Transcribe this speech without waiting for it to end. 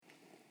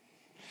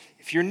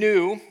If you're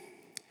new,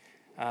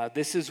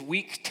 this is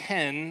week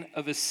 10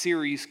 of a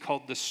series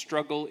called The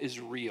Struggle is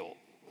Real.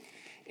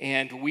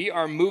 And we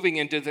are moving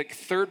into the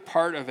third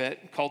part of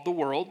it called the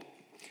world.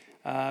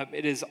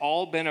 It has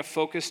all been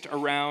focused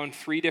around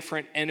three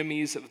different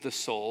enemies of the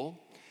soul.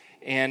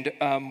 And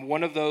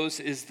one of those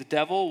is the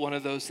devil, one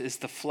of those is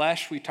the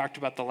flesh, we talked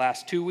about the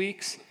last 2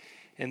 weeks,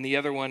 and the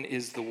other one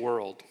is the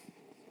world.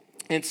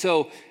 And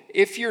so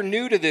if you're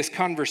new to this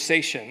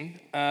conversation,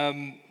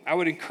 I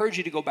would encourage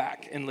you to go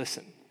back and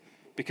listen,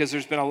 because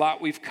there's been a lot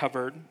we've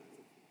covered.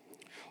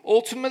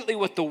 Ultimately,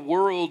 what the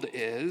world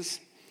is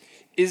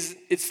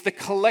it's the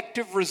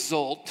collective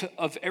result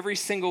of every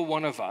single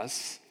one of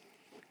us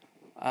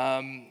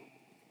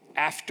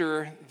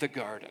after the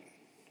garden.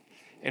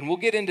 And we'll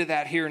get into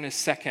that here in a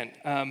second.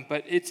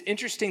 But it's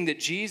interesting that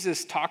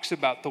Jesus talks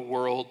about the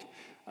world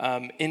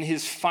in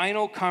his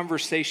final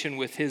conversation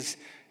with his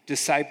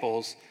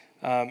disciples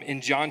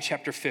in John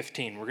chapter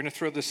 15. We're going to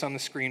throw this on the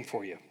screen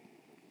for you.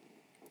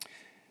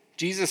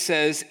 Jesus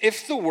says,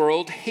 "If the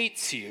world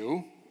hates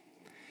you,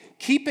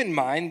 keep in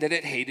mind that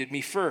it hated me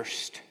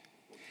first.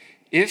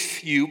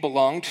 If you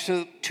belonged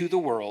to the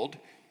world,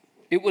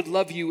 it would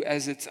love you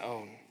as its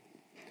own.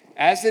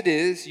 As it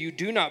is, you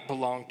do not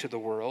belong to the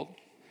world,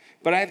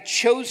 but I have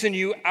chosen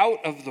you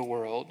out of the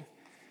world.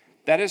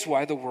 That is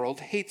why the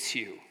world hates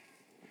you.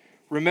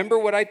 Remember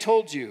what I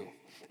told you.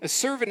 A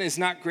servant is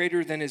not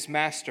greater than his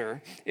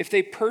master. If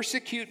they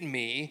persecute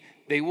me,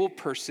 they will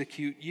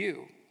persecute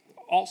you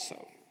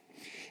also.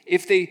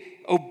 If they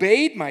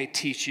obeyed my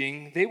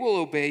teaching, they will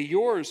obey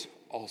yours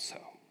also.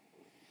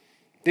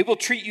 They will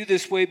treat you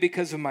this way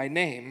because of my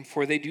name,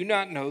 for they do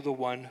not know the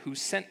one who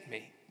sent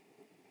me."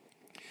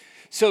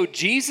 So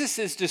Jesus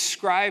is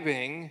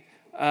describing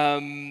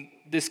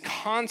this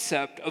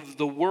concept of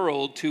the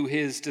world to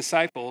his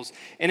disciples,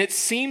 and it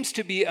seems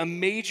to be a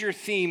major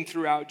theme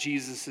throughout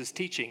Jesus'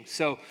 teaching.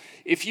 So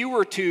if you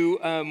were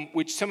to,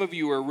 which some of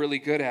you are really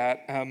good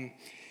at,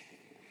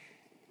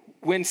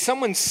 when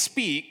someone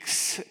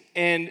speaks,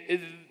 and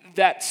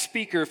that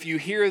speaker, if you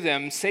hear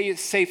them,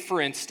 say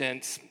for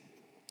instance,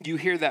 you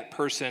hear that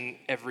person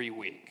every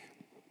week.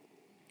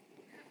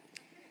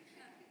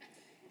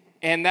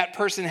 And that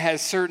person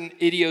has certain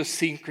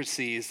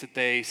idiosyncrasies that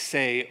they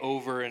say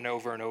over and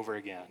over and over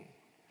again.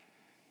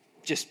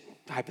 Just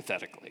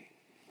hypothetically.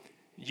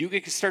 You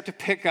can start to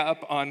pick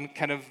up on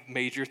kind of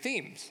major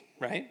themes,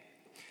 right?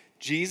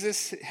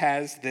 Jesus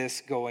has this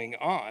going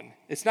on.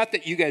 It's not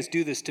that you guys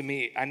do this to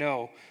me, I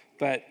know,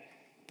 but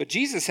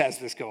Jesus has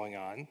this going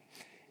on.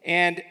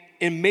 And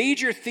a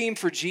major theme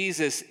for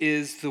Jesus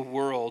is the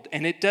world,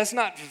 and it does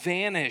not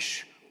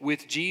vanish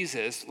with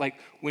Jesus. Like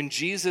when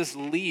Jesus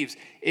leaves,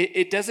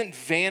 it doesn't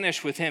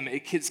vanish with him.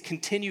 It gets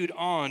continued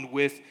on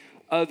with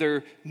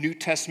other New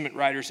Testament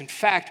writers. In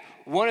fact,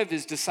 one of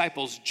his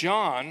disciples,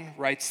 John,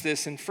 writes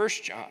this in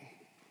 1 John.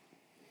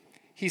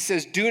 He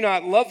says, "Do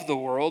not love the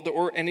world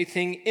or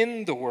anything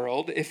in the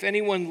world. If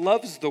anyone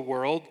loves the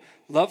world,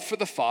 love for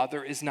the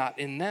Father is not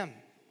in them.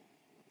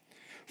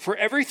 For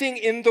everything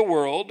in the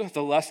world,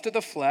 the lust of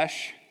the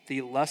flesh,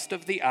 the lust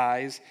of the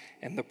eyes,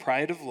 and the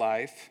pride of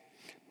life,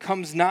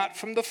 comes not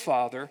from the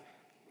Father,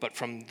 but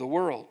from the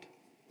world.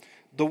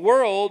 The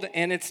world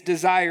and its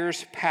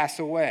desires pass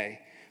away,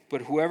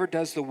 but whoever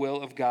does the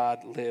will of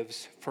God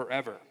lives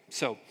forever."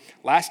 So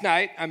last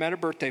night, I'm at a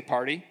birthday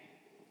party,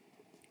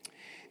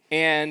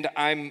 and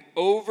I'm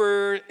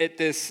over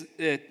at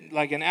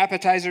like an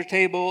appetizer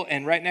table,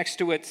 and right next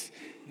to it's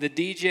the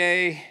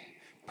DJ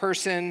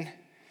person.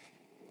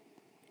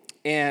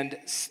 And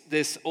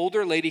this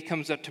older lady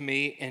comes up to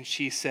me and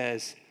she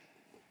says,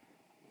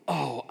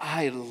 "Oh,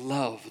 I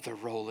love the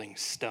Rolling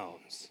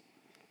Stones."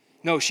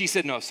 She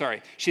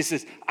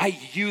says, "I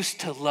used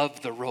to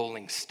love the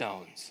Rolling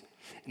Stones."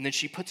 And then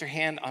she puts her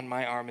hand on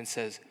my arm and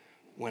says,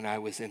 "When I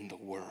was in the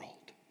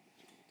world."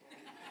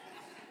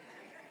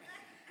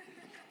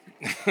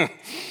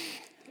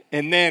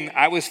 And then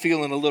I was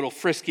feeling a little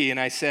frisky and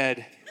I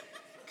said,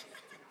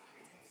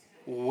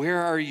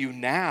 "Where are you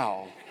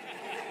now?"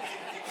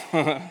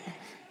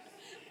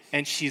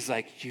 And she's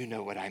like, "You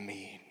know what I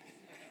mean."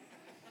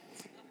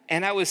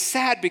 And I was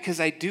sad because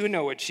I do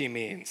know what she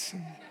means.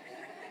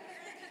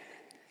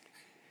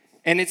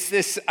 And it's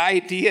this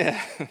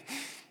idea,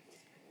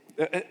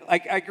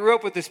 like I grew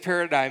up with this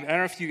paradigm. I don't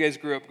know if you guys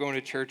grew up going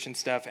to church and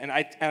stuff, and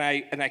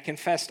I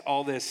confessed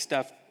all this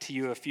stuff to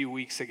you a few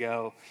weeks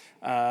ago,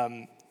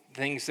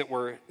 things that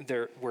were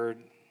they're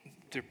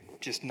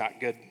just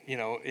not good,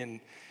 in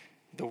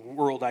the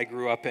world I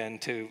grew up in,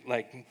 to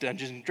like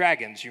Dungeons and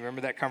Dragons. You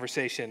remember that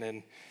conversation?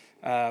 And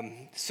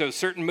so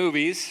certain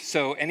movies,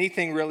 so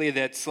anything really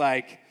that's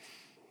like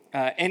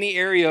any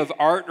area of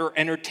art or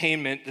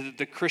entertainment that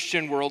the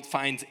Christian world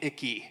finds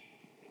icky,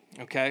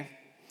 okay?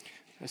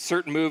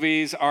 Certain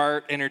movies,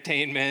 art,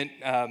 entertainment,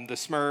 the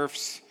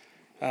Smurfs,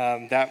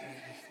 that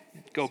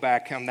go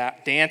back on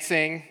that.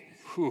 Dancing,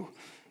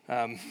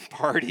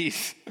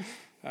 parties,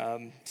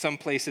 some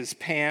places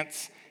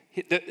pants.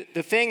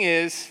 The thing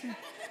is,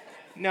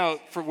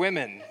 no, for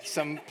women,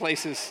 some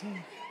places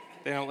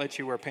they don't let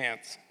you wear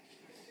pants.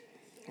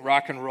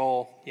 rock and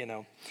roll,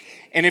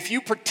 And if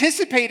you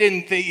participate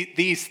in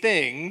these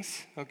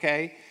things,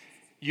 okay,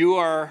 you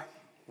are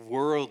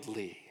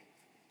worldly.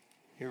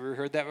 You ever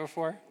heard that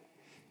before?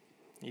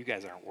 You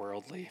guys aren't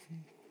worldly.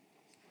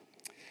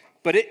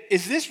 But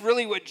is this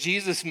really what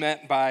Jesus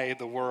meant by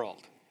the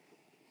world?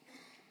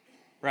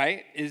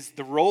 Right? Is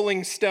the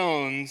Rolling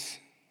Stones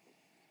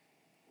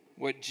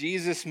what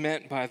Jesus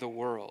meant by the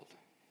world?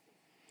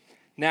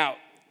 Now,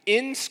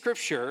 in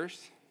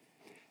scriptures,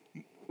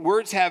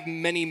 words have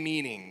many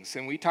meanings.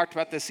 And we talked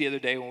about this the other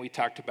day when we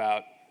talked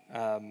about,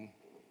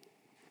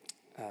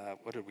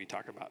 what did we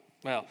talk about?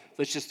 Well,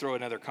 let's just throw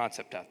another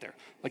concept out there.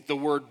 Like the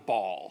word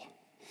ball.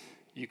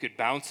 You could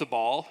bounce a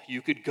ball,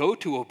 you could go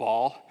to a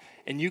ball,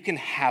 and you can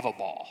have a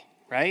ball,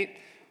 right?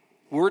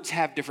 Words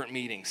have different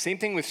meanings. Same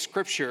thing with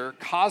scripture.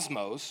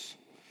 Cosmos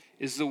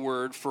is the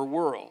word for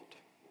world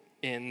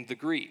in the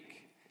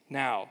Greek.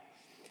 Now,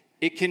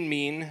 it can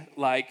mean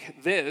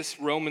like this,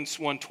 Romans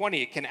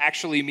 1:20. It can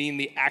actually mean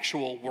the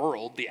actual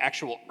world, the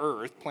actual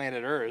earth,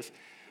 planet Earth.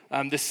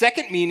 The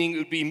second meaning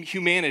would be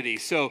humanity.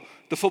 So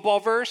the football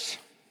verse,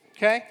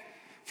 okay?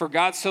 For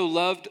God so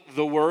loved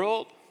the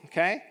world,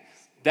 okay?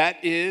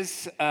 That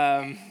is,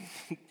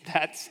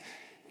 that's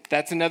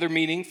another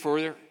meaning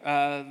for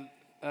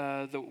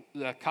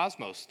the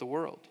cosmos, the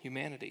world,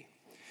 humanity.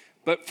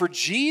 But for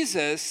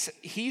Jesus,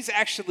 he's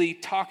actually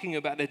talking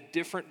about a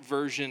different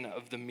version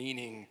of the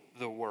meaning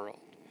the world.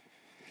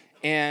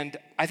 And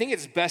I think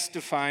it's best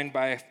defined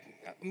by,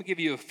 let me give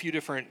you a few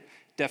different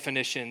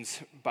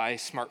definitions by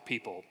smart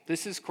people.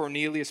 This is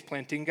Cornelius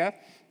Plantinga,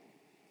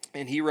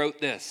 and he wrote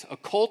this: a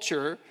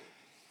culture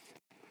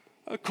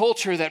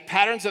that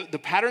patterns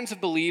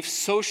of belief,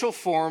 social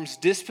forms,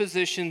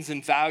 dispositions,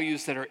 and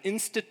values that are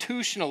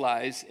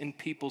institutionalized in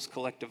people's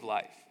collective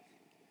life.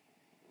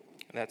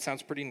 And that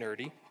sounds pretty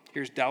nerdy.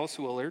 Here's Dallas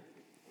Willard.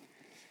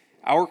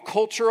 Our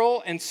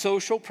cultural and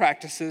social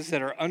practices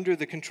that are under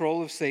the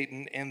control of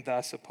Satan and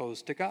thus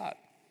opposed to God.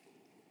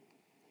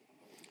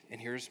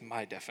 And here's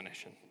my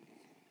definition.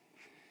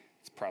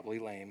 It's probably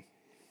lame.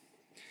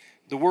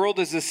 The world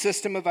is a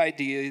system of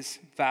ideas,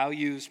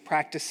 values,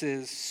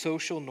 practices,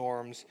 social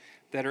norms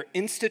that are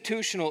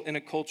institutional in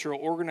a culture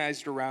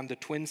organized around the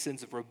twin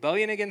sins of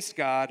rebellion against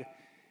God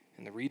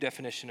and the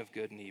redefinition of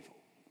good and evil.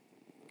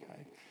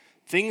 Okay?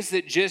 Things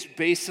that just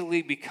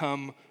basically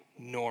become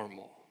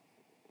normal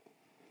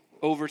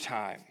over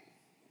time.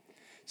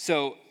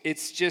 So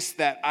it's just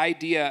that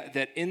idea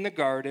that in the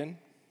garden,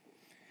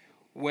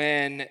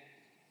 when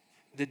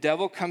the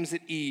devil comes at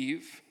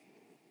Eve,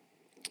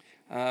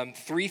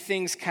 three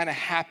things kind of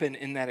happen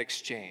in that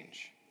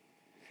exchange.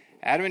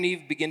 Adam and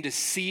Eve begin to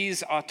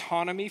seize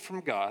autonomy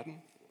from God.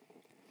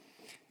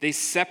 They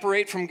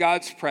separate from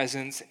God's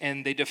presence,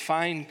 and they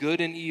define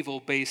good and evil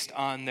based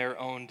on their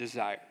own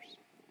desires.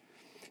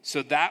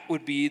 So that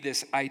would be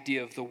this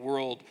idea of the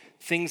world,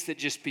 things that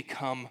just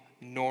become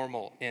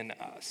normal in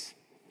us.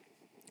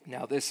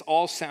 Now, this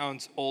all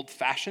sounds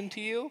old-fashioned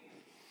to you,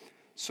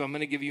 so I'm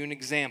going to give you an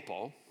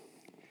example.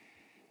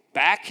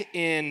 Back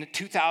in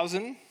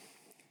 2000,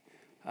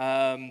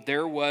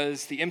 there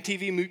was the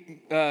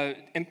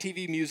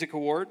MTV Music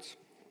Awards.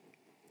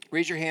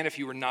 Raise your hand if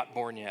you were not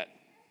born yet.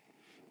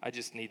 I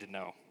just need to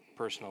know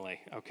personally.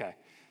 Okay,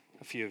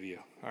 a few of you.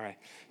 All right.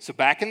 So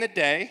back in the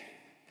day,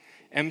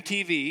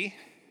 MTV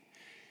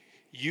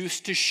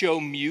used to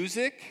show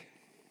music.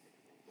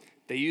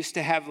 They used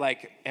to have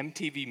like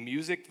MTV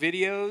music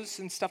videos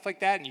and stuff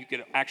like that, and you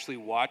could actually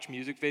watch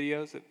music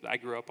videos. I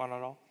grew up on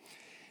it all.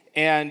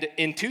 And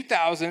in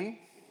 2000,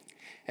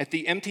 at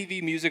the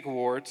MTV Music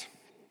Awards,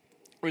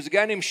 there was a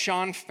guy named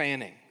Sean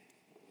Fanning.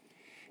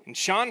 And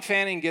Sean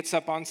Fanning gets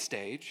up on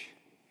stage.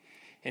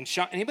 And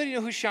anybody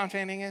know who Sean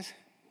Fanning is?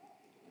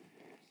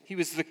 He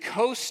was the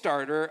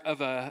co-starter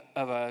of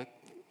a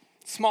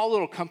small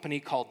little company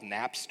called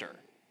Napster.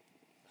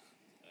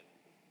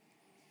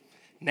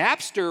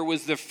 Napster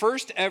was the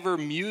first ever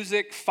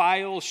music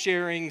file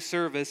sharing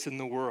service in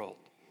the world.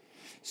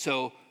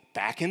 So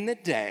back in the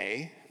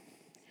day,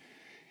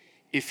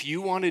 if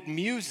you wanted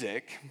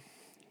music,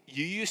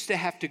 you used to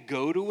have to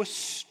go to a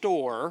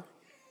store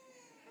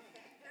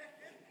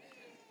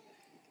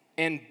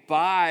and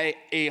buy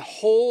a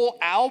whole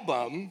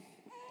album,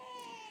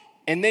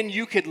 and then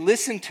you could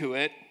listen to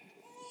it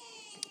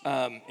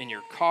in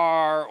your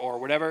car or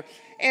whatever.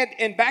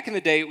 And back in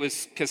the day, it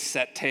was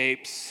cassette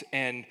tapes,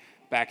 and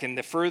back in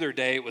the further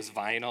day, it was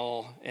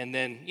vinyl, and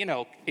then,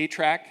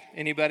 8-track,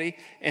 anybody?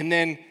 And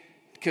then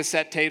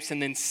cassette tapes,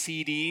 and then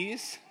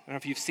CDs. I don't know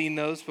if you've seen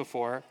those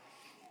before.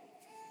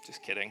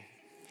 Just kidding.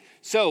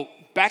 So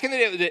back in the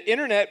day, the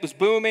internet was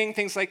booming,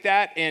 things like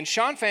that, and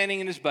Sean Fanning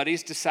and his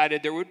buddies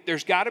decided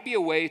there's got to be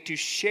a way to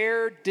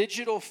share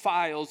digital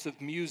files of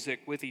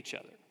music with each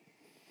other.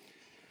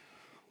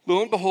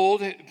 Lo and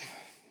behold,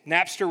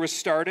 Napster was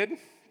started,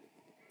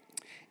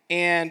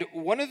 and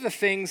one of the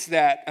things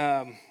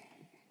that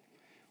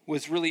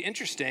was really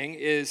interesting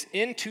is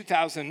in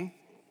 2000,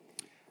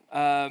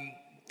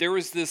 there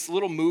was this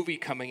little movie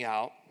coming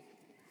out,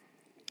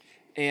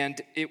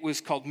 and it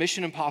was called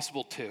Mission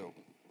Impossible 2.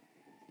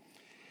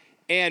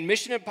 And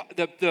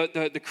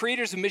the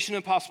creators of Mission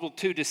Impossible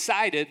 2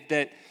 decided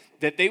that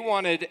they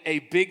wanted a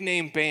big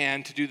name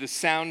band to do a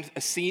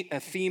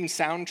theme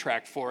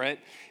soundtrack for it,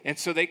 and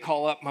so they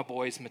call up my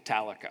boys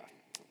Metallica.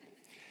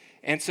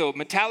 And so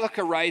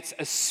Metallica writes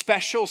a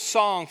special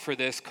song for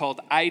this called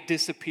I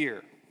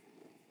Disappear.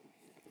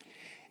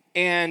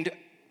 And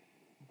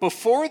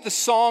before the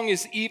song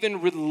is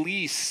even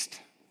released,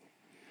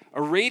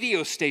 a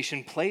radio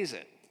station plays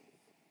it.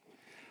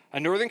 A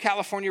Northern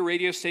California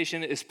radio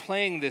station is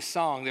playing this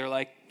song. They're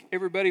like,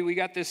 everybody, we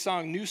got this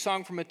song, new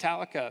song from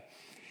Metallica.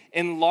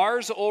 And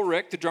Lars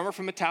Ulrich, the drummer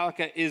from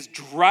Metallica, is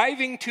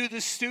driving to the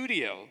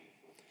studio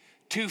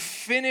to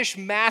finish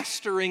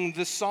mastering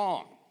the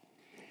song.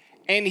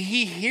 And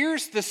he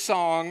hears the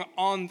song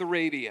on the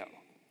radio.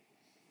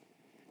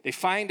 They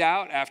find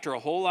out after a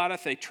whole lot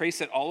they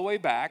trace it all the way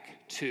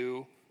back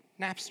to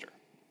Napster.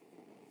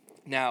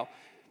 Now,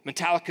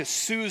 Metallica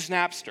sues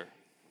Napster.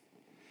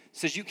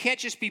 Says, you can't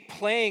just be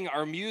playing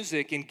our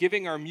music and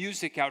giving our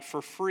music out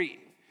for free.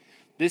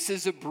 This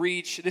is a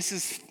breach. This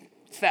is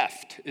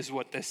theft is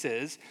what this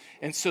is.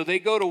 And so they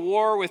go to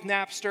war with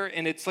Napster,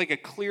 and it's like a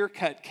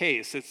clear-cut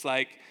case. It's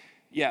like,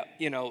 yeah,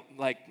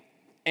 like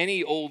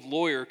any old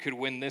lawyer could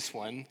win this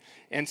one.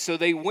 And so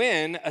they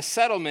win a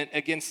settlement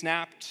against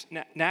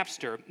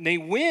Napster. They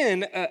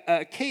win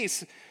a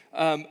case,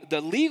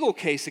 the legal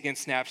case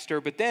against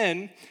Napster, but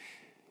then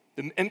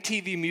the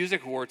MTV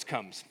Music Awards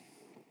comes.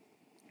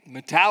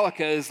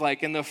 Metallica is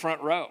like in the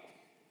front row.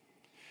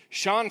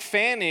 Sean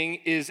Fanning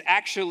is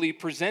actually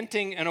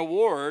presenting an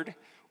award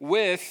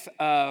with,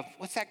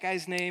 what's that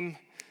guy's name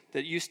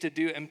that used to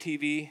do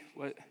MTV?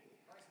 What?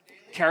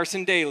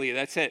 Carson Daly,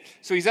 that's it.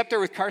 So he's up there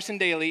with Carson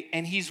Daly,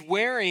 and he's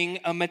wearing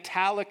a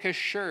Metallica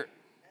shirt.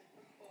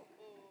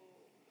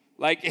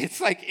 Like, it's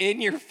like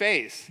in your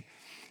face.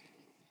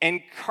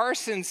 And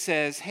Carson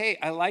says, hey,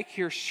 I like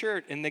your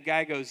shirt. And the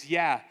guy goes,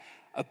 yeah,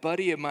 a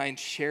buddy of mine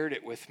shared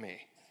it with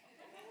me.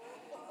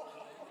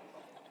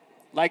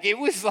 Like, it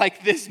was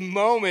like this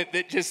moment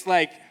that just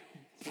like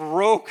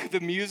broke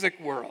the music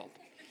world.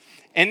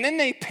 And then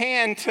they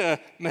pan to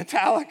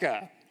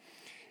Metallica,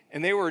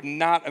 and they were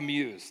not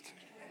amused,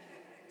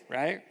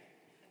 right?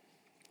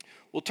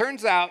 Well,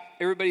 turns out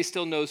everybody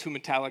still knows who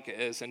Metallica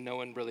is, and no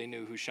one really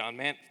knew who Sean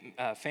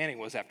Fanning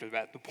was after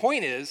that. The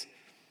point is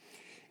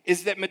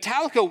that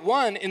Metallica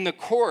won in the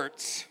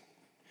courts,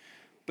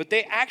 but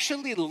they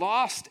actually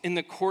lost in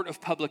the court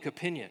of public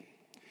opinion.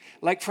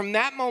 Like, from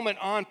that moment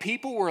on,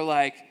 people were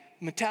like,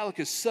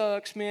 Metallica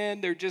sucks,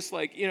 man. They're just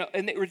like,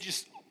 and they were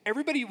just,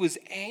 everybody was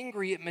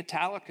angry at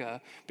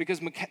Metallica because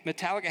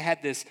Metallica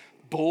had this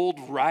bold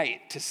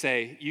right to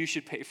say, you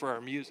should pay for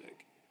our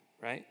music,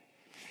 right?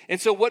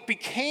 And so what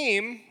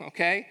became,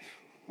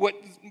 what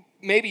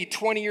maybe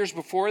 20 years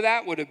before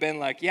that would have been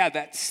like, yeah,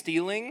 that's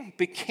stealing,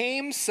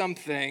 became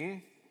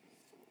something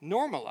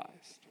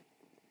normalized.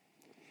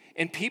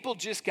 And people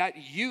just got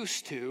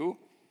used to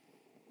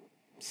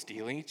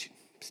stealing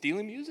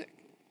music.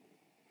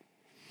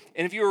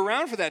 And if you were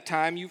around for that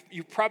time,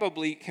 you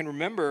probably can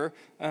remember,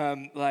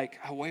 like,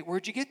 oh, wait,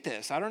 where'd you get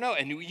this? I don't know.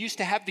 And we used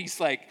to have these,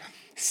 like,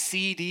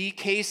 CD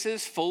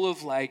cases full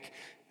of, like,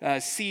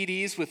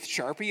 CDs with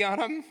Sharpie on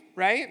them,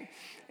 right?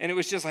 And it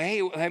was just like,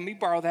 hey, let me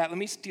borrow that. Let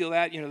me steal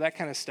that, that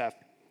kind of stuff.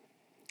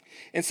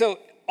 And so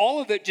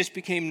all of it just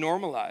became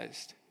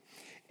normalized.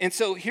 And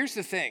so here's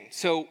the thing.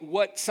 So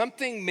what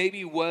something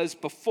maybe was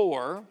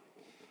before,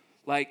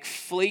 like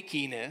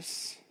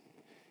flakiness,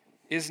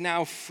 is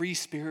now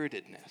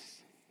free-spiritedness.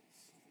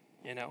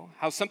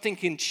 How something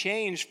can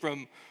change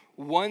from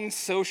one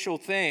social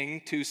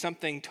thing to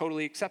something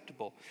totally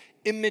acceptable.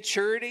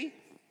 Immaturity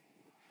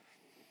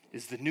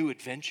is the new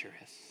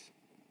adventurous,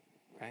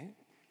 right?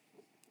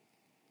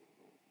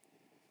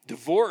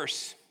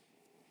 Divorce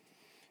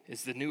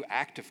is the new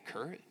act of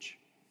courage.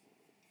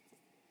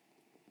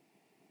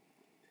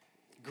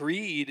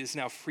 Greed is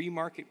now free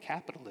market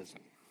capitalism.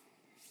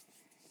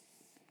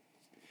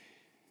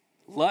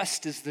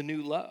 Lust is the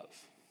new love.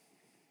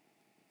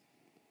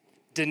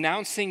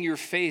 Denouncing your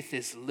faith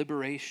is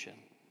liberation.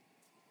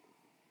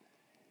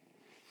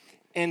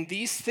 And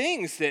these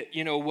things that,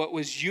 what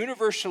was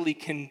universally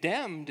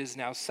condemned is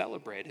now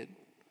celebrated.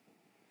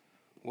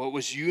 What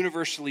was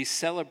universally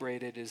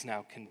celebrated is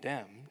now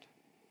condemned.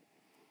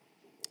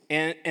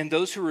 And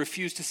those who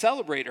refuse to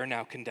celebrate are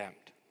now condemned.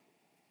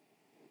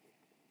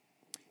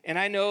 And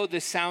I know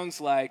this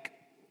sounds like,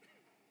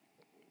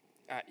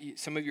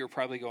 some of you are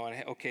probably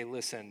going, okay,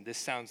 listen, this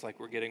sounds like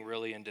we're getting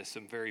really into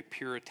some very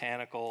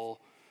puritanical,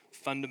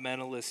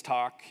 fundamentalist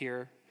talk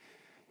here.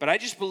 But I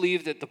just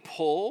believe that the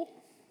pull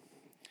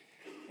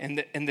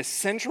and the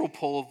central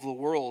pull of the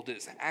world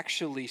is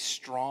actually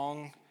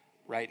strong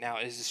right now.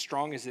 It is as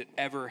strong as it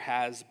ever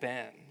has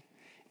been.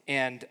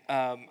 And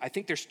I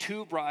think there's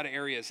two broad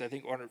areas,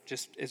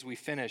 just as we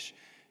finish,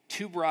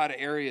 two broad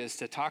areas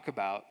to talk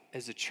about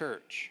as a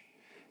church.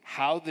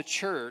 How the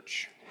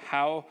church,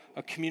 how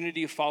a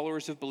community of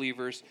followers of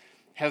believers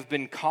have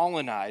been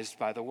colonized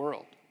by the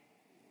world.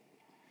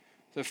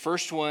 The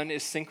first one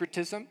is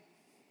syncretism,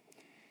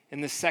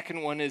 And the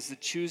second one is the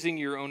choosing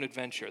your own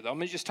adventure. Let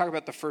me just talk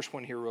about the first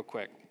one here real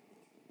quick.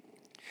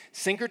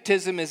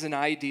 Syncretism is an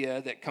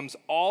idea that comes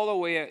all the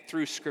way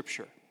through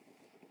Scripture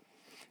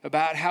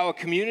about how a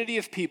community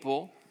of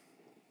people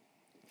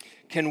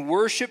can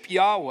worship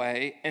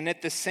Yahweh and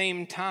at the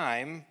same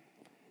time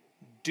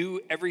do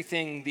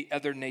everything the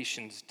other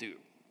nations do,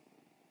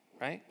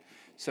 right?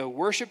 So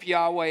worship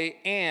Yahweh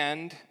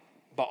and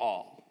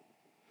Baal.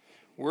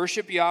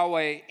 Worship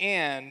Yahweh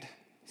and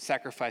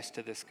sacrifice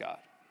to this God.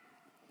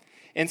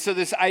 And so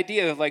this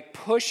idea of like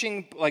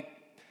pushing, like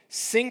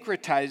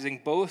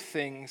syncretizing both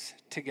things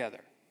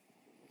together.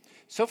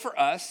 So for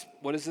us,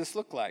 what does this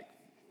look like?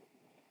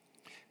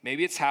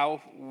 Maybe it's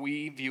how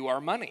we view our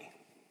money.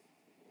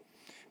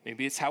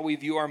 Maybe it's how we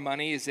view our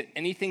money. Is it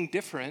anything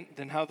different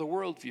than how the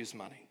world views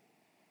money?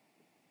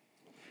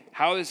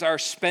 How is our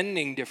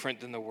spending different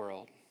than the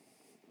world?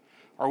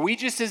 Are we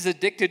just as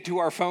addicted to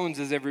our phones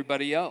as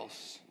everybody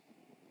else?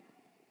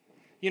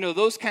 You know,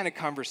 those kind of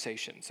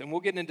conversations. And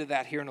we'll get into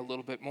that here in a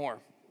little bit more.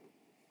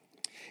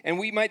 And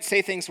we might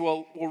say things,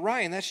 well,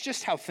 Ryan, that's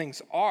just how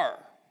things are.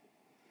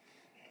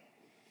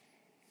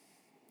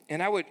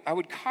 And I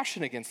would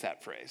caution against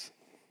that phrase.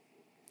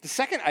 The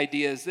second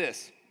idea is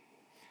this,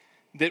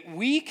 that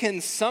we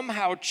can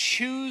somehow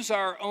choose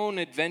our own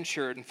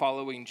adventure in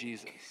following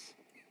Jesus.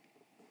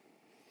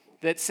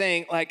 That's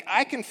saying, like,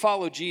 I can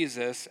follow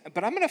Jesus,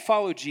 but I'm going to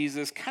follow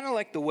Jesus kind of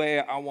like the way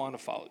I want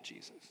to follow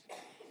Jesus.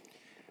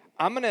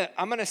 I'm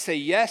gonna say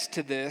yes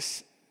to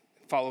this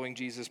following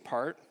Jesus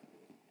part,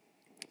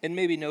 and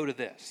maybe no to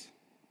this.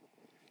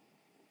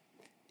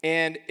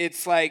 And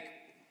it's like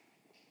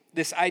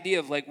this idea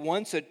of like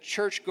once a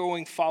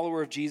church-going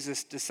follower of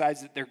Jesus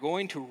decides that they're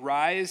going to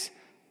rise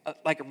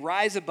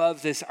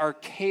above this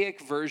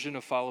archaic version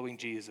of following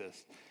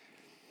Jesus,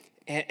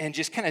 and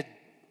just kind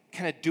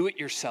of do it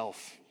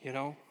yourself, you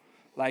know,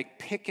 like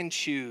pick and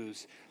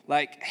choose.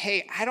 Like,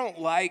 hey, I don't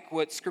like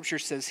what Scripture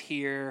says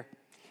here.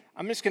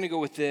 I'm just going to go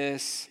with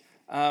this.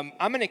 I'm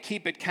going to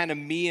keep it kind of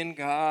me and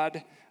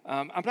God.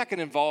 I'm not going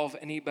to involve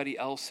anybody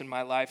else in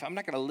my life. I'm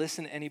not going to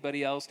listen to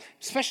anybody else,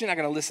 especially not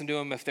going to listen to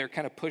them if they're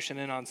kind of pushing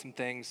in on some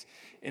things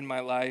in my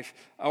life.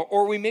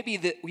 Or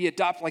we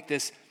adopt like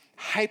this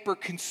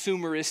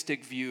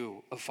hyper-consumeristic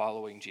view of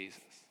following Jesus,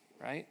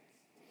 right?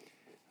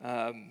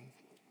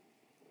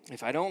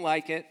 If I don't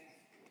like it,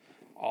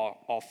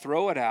 I'll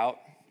throw it out,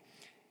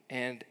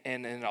 and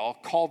I'll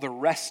call the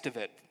rest of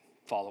it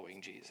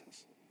following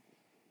Jesus.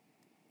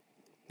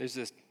 There's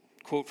this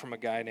quote from a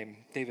guy named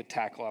David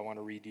Tackle I want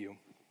to read you.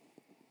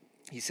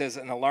 He says,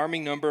 an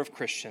alarming number of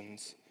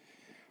Christians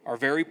are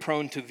very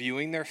prone to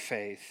viewing their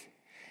faith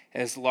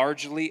as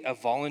largely a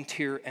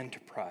volunteer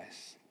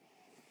enterprise.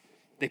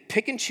 They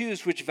pick and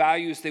choose which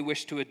values they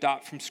wish to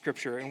adopt from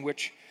Scripture and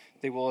which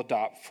they will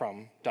adopt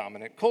from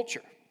dominant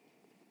culture.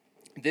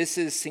 This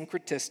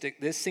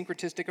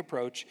syncretistic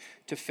approach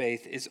to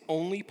faith is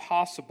only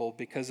possible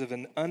because of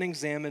an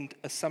unexamined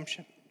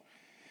assumption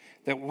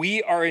that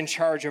we are in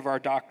charge of our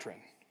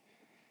doctrine,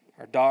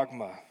 our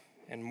dogma,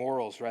 and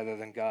morals rather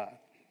than God.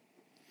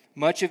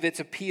 Much of its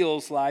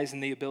appeals lies in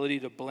the ability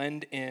to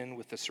blend in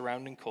with the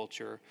surrounding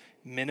culture,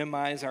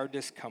 minimize our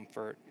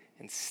discomfort,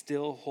 and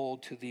still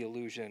hold to the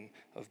illusion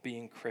of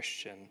being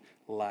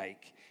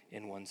Christian-like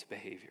in one's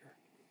behavior,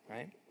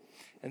 right?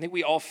 I think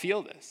we all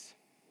feel this.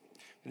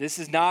 This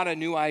is not a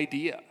new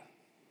idea.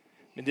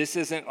 I mean, this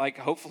isn't like,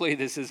 hopefully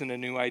this isn't a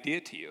new idea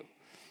to you.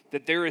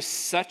 That there is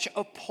such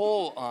a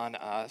pull on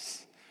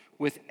us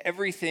with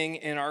everything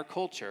in our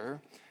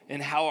culture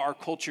and how our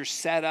culture's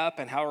set up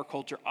and how our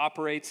culture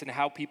operates and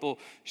how people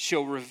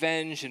show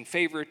revenge and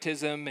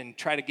favoritism and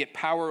try to get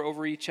power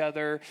over each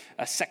other,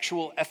 a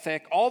sexual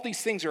ethic. All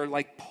these things are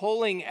like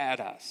pulling at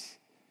us.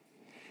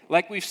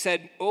 Like we've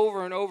said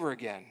over and over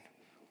again,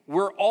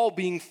 we're all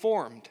being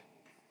formed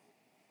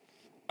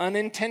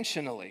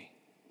unintentionally.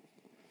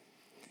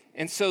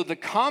 And so the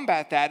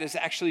combat that is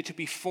actually to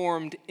be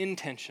formed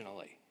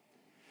intentionally.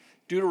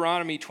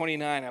 Deuteronomy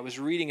 29, I was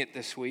reading it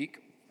this week,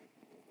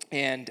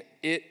 and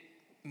it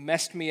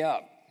messed me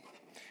up.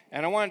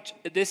 And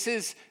this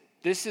is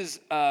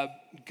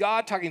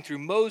God talking through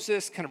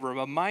Moses, kind of a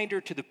reminder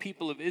to the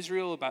people of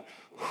Israel about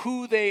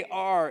who they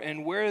are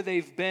and where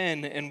they've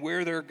been and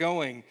where they're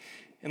going.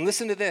 And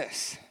listen to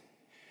this.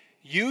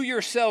 You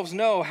yourselves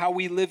know how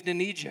we lived in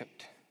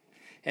Egypt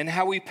and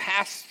how we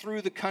passed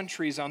through the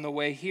countries on the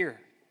way here.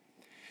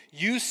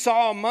 You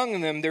saw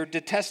among them their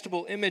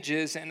detestable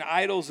images and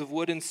idols of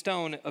wood and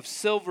stone, of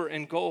silver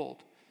and gold.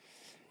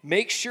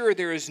 Make sure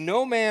there is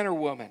no man or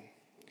woman,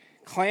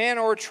 clan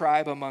or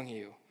tribe among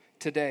you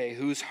today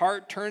whose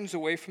heart turns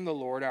away from the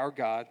Lord our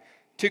God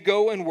to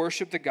go and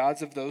worship the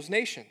gods of those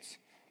nations.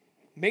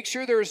 Make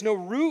sure there is no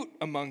root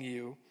among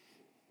you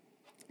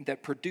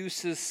that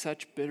produces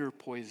such bitter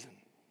poison.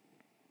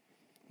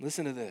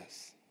 Listen to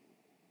this.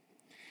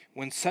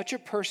 When such a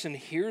person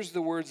hears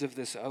the words of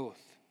this oath,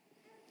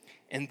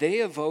 and they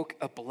evoke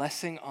a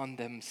blessing on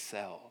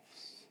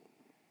themselves,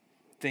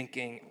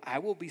 thinking, I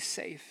will be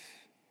safe.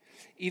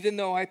 Even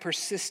though I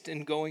persist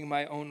in going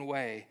my own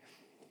way,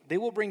 they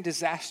will bring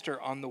disaster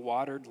on the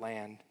watered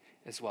land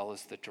as well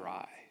as the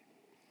dry.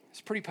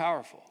 It's pretty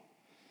powerful.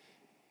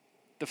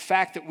 The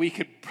fact that we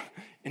could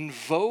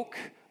invoke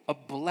a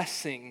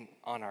blessing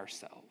on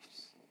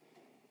ourselves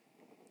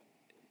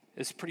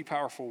is a pretty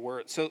powerful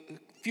word. So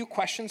a few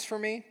questions for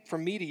me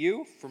to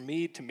you, from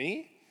me to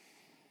me,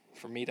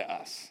 from me to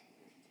us.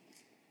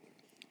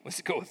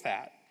 Let's go with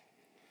that.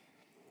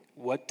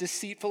 What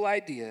deceitful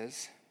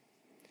ideas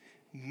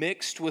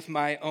mixed with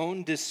my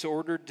own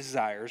disordered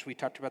desires, we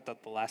talked about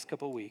that the last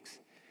couple of weeks,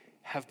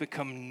 have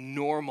become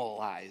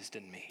normalized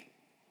in me?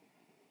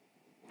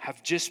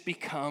 Have just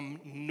become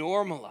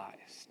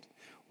normalized?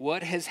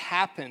 What has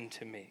happened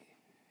to me?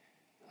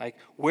 Like,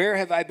 where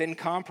have I been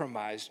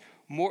compromised?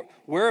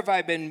 Where have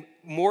I been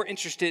more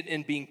interested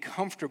in being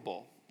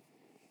comfortable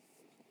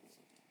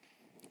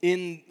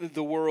in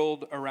the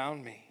world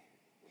around me?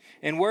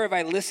 And where have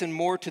I listened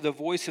more to the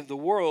voice of the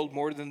world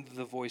more than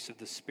the voice of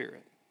the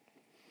Spirit?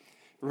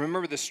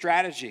 Remember, the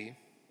strategy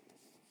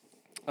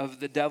of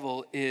the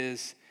devil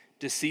is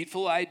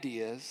deceitful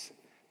ideas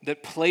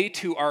that play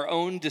to our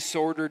own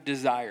disordered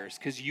desires,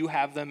 because you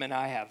have them and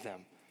I have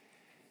them,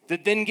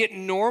 that then get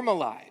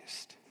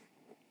normalized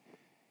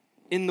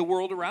in the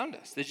world around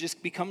us. They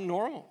just become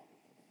normal.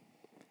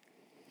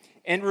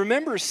 And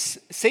remember,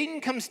 Satan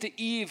comes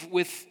to Eve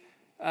with,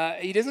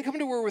 he doesn't come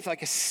to her with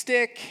like a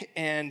stick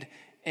and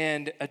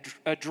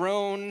a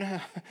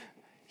drone.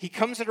 He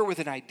comes at her with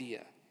an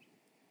idea.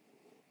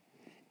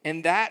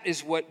 And that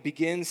is what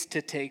begins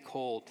to take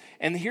hold.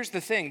 And here's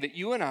the thing, that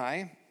you and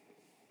I,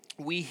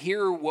 we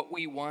hear what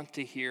we want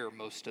to hear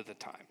most of the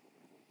time.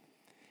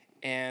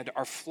 And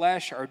our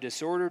flesh, our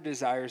disordered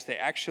desires, they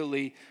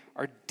actually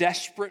are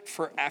desperate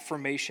for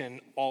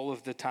affirmation all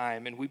of the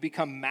time. And we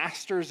become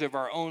masters of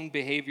our own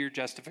behavior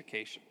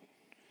justification.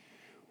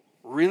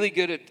 Really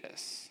good at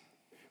this.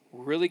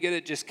 Really good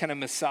at just kind of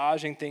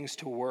massaging things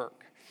to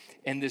work.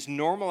 And this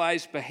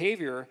normalized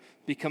behavior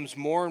becomes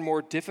more and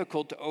more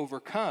difficult to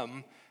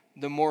overcome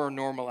the more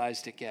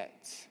normalized it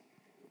gets.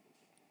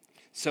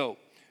 So,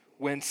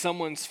 when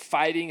someone's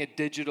fighting a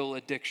digital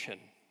addiction,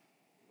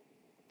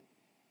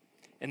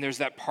 and there's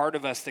that part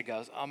of us that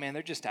goes, oh man,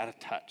 they're just out of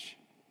touch.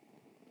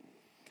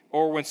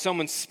 Or when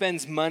someone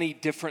spends money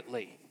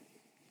differently,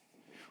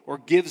 or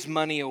gives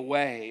money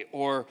away,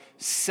 or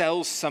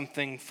sells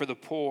something for the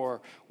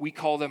poor, we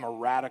call them a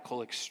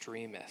radical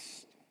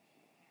extremist.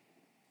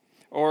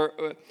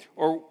 Or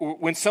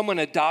when someone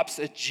adopts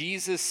a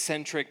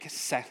Jesus-centric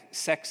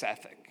sex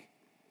ethic,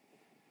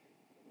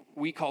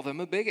 we call them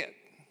a bigot.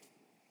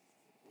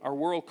 Our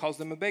world calls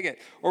them a bigot.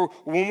 Or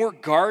when we're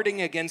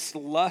guarding against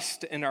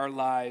lust in our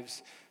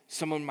lives,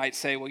 someone might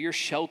say, well, you're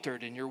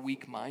sheltered and you're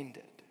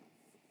weak-minded.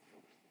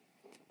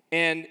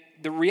 And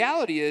the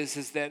reality is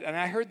that, and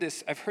I've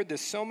heard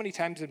this so many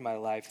times in my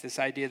life, this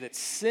idea that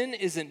sin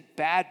isn't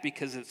bad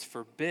because it's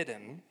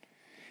forbidden.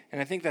 And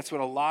I think that's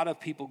what a lot of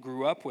people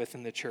grew up with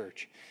in the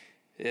church.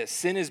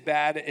 Sin is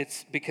bad,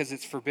 it's because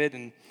it's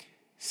forbidden.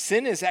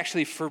 Sin is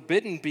actually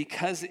forbidden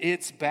because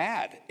it's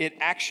bad. It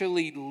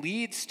actually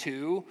leads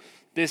to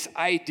this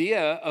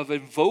idea of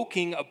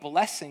invoking a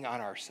blessing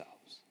on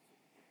ourselves.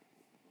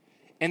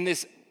 And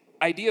this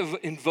idea of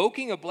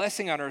invoking a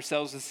blessing on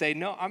ourselves is say,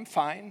 no, I'm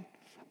fine.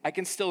 I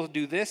can still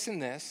do this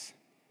and this.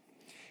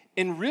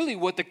 And really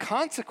what the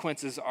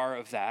consequences are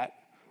of that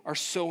are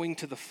sowing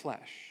to the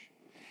flesh.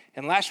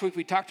 And last week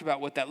we talked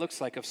about what that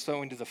looks like of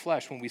sowing to the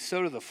flesh. When we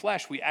sow to the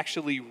flesh, we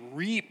actually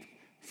reap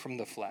from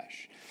the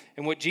flesh.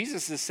 And what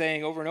Jesus is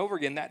saying over and over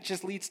again, that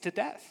just leads to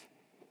death.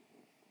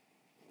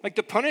 Like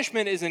the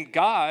punishment isn't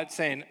God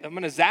saying, I'm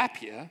going to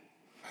zap you.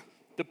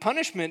 The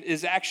punishment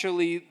is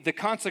actually the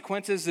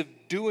consequences of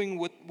doing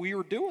what we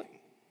were doing,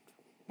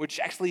 which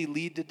actually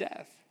lead to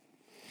death.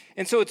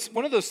 And so it's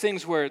one of those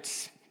things where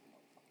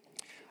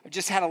I've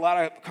just had a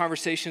lot of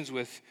conversations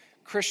with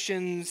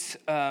Christians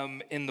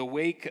in the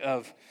wake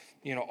of,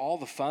 all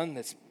the fun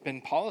that's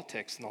been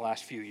politics in the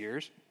last few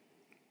years.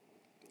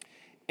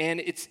 And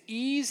it's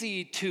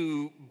easy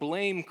to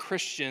blame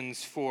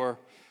Christians for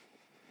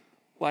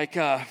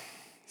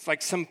it's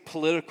like some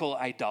political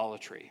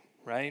idolatry,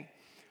 right?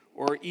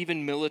 Or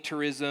even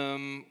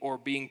militarism or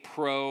being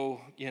pro,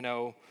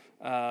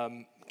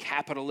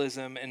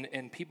 capitalism,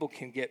 and people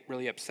can get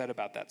really upset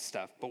about that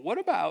stuff. But what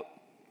about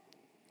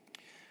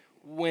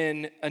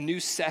when a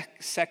new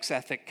sex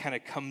ethic kind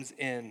of comes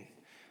in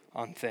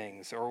on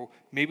things? Or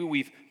maybe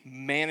we've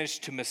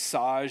managed to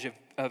massage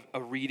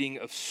a reading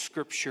of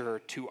Scripture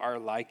to our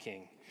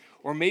liking.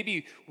 Or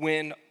maybe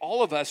when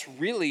all of us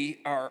really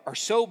are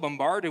so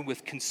bombarded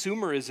with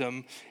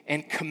consumerism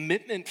and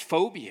commitment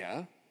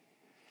phobia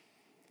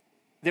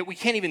that we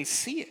can't even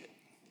see it.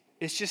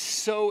 It's just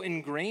so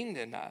ingrained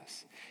in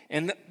us.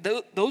 And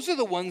those are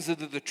the ones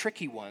that are the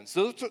tricky ones.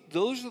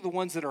 Those are the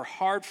ones that are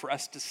hard for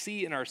us to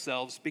see in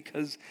ourselves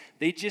because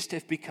they just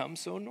have become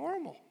so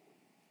normal.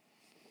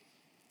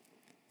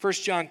 1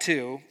 John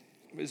 2,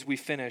 as we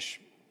finish,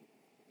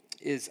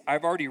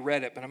 I've already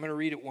read it, but I'm going to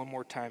read it one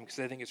more time because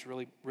I think it's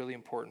really, really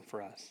important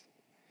for us.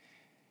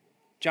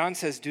 John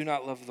says, do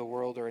not love the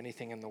world or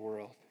anything in the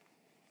world.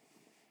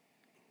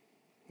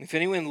 If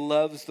anyone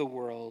loves the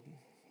world,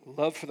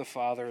 Love for the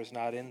Father is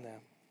not in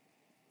them.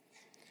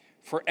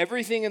 For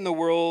everything in the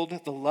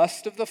world, the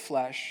lust of the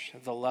flesh,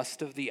 the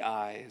lust of the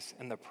eyes,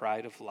 and the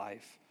pride of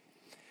life,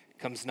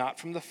 comes not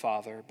from the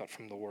Father, but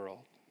from the world.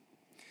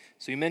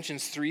 So he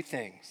mentions three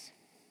things.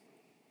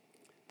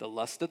 The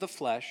lust of the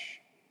flesh.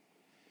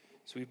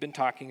 So we've been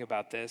talking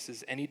about this,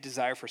 is any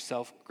desire for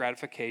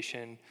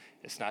self-gratification.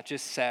 It's not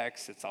just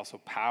sex, it's also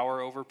power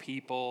over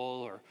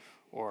people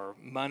or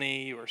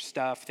money or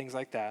stuff, things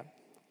like that.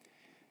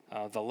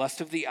 The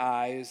lust of the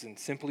eyes, and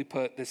simply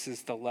put, this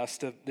is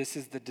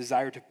the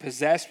desire to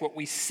possess what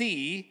we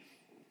see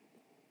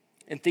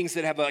and things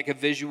that have like a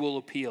visual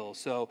appeal.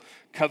 So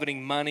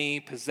coveting money,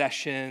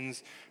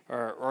 possessions,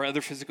 or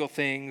other physical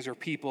things or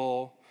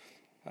people,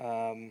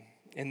 and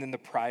then the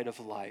pride of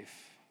life.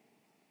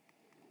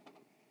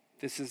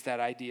 This is that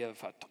idea of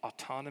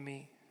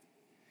autonomy.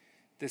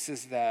 This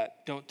is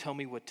that don't tell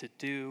me what to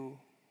do.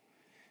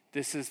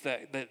 This is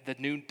the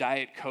new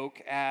Diet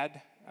Coke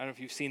ad. I don't know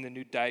if you've seen the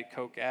new Diet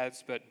Coke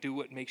ads, but do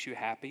what makes you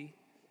happy.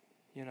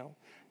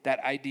 That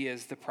idea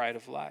is the pride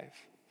of life.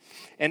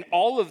 And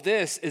all of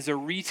this is a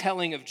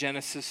retelling of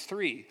Genesis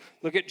 3.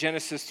 Look at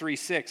Genesis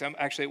 3:6.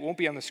 Actually, it won't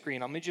be on the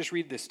screen. Let me just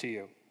read this to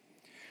you.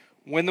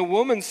 When the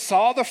woman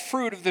saw the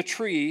fruit of the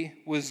tree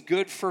was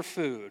good for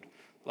food,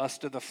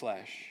 lust of the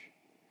flesh,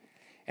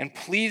 and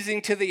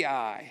pleasing to the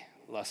eye,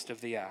 lust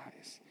of the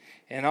eyes,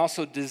 and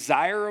also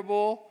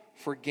desirable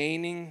for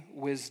gaining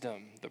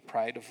wisdom, the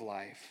pride of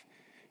life,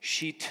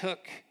 she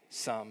took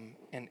some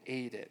and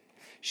ate it.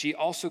 She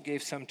also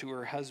gave some to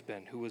her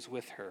husband who was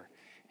with her,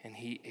 and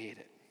he ate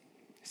it.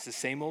 It's the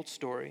same old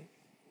story.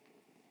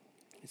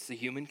 It's the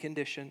human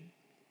condition.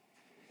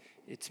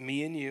 It's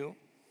me and you.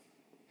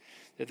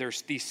 That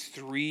there's these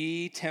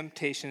three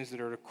temptations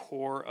that are the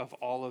core of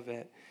all of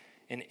it.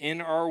 And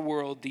in our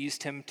world, these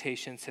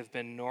temptations have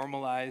been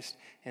normalized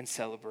and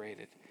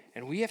celebrated.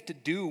 And we have to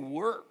do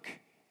work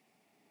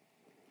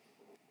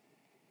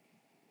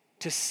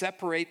to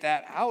separate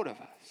that out of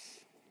us.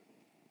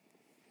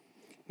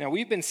 Now,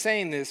 we've been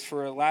saying this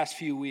for the last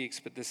few weeks,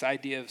 but this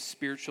idea of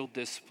spiritual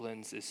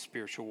disciplines is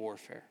spiritual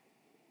warfare.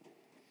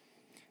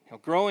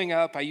 Growing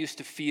up, I used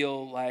to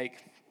feel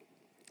like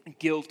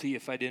guilty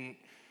if I didn't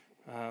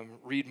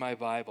read my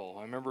Bible.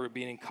 I remember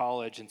being in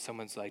college and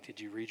someone's like, "Did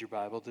you read your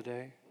Bible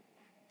today?"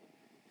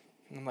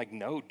 And I'm like,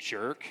 "No,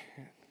 jerk."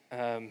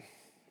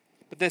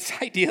 But this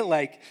idea,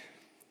 like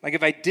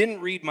if I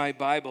didn't read my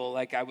Bible,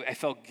 like I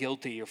felt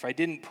guilty. Or if I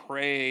didn't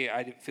pray,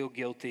 I didn't feel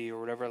guilty or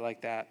whatever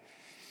like that.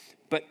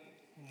 But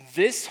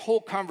this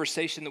whole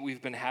conversation that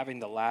we've been having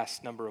the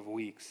last number of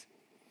weeks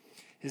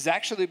has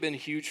actually been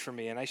huge for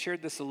me. And I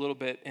shared this a little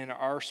bit in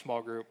our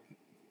small group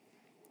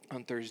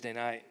on Thursday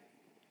night.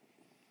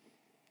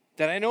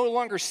 That I no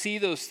longer see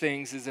those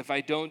things as if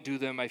I don't do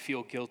them, I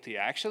feel guilty.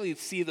 I actually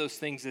see those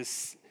things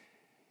as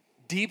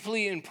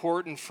deeply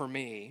important for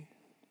me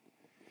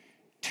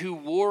to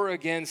war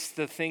against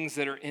the things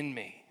that are in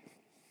me.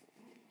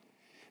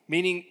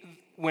 Meaning,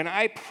 when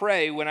I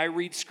pray, when I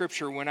read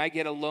scripture, when I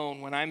get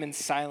alone, when I'm in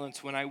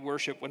silence, when I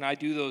worship, when I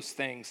do those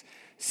things,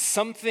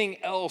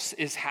 something else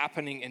is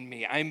happening in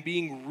me. I'm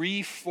being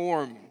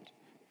reformed.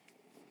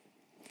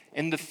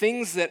 And the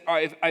things that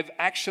I've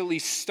actually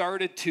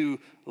started to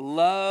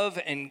love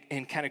and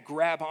kind of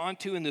grab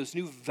onto, and those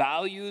new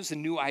values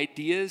and new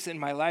ideas in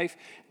my life,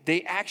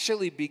 they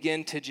actually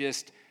begin to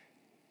just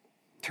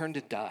turn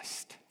to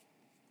dust.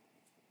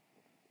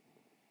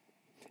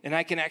 And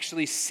I can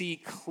actually see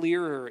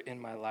clearer in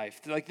my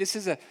life. Like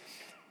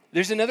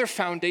there's another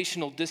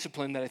foundational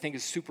discipline that I think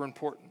is super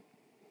important.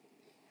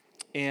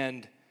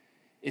 And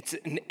it's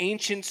an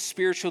ancient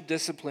spiritual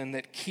discipline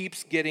that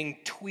keeps getting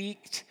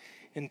tweaked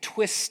and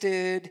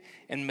twisted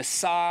and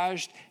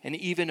massaged and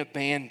even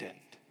abandoned.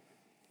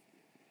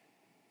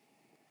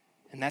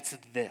 And that's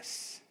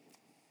this.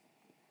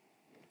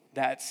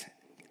 That's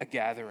a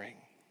gathering.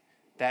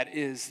 That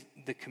is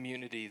the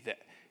community, that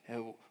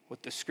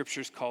what the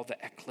scriptures call the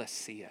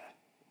ecclesia.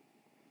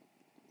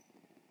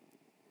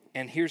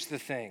 And here's the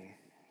thing.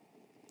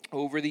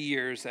 Over the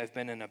years, I've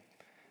been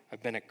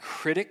a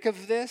critic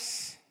of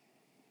this.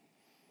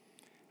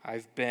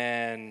 I've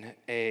been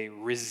a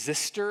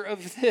resistor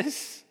of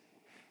this,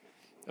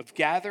 of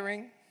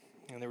gathering.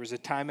 And there was a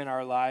time in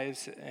our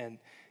lives and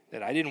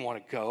that I didn't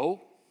want to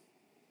go.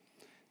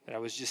 That I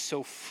was just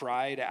so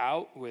fried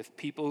out with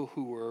people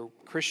who were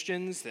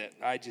Christians that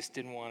I just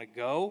didn't want to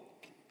go.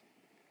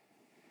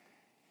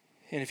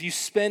 And if you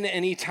spend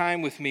any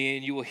time with me,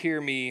 and you'll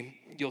hear me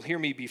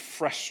be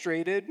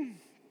frustrated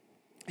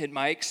in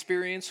my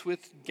experience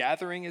with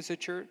gathering as a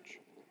church.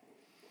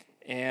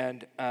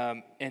 And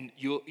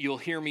you'll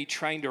hear me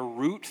trying to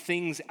root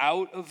things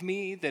out of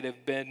me that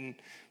have been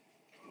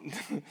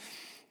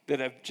that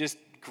have just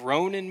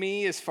grown in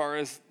me as far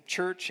as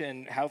church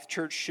and how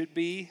church should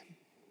be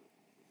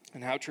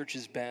and how church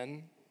has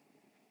been.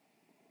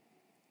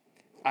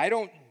 I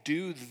don't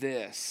do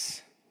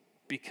this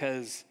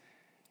because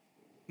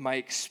my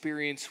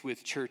experience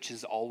with church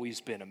has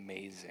always been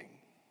amazing.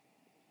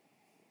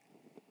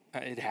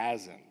 It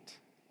hasn't.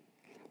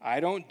 I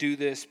don't do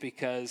this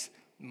because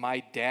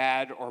my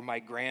dad or my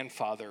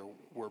grandfather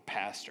were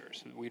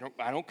pastors.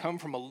 I don't come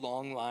from a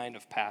long line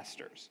of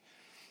pastors,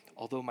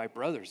 although my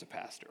brother's a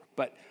pastor.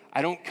 But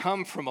I don't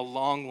come from a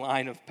long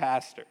line of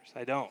pastors.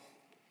 I don't.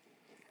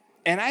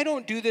 And I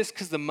don't do this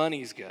because the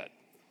money's good,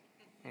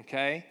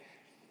 okay?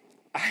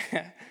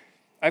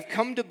 I've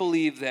come to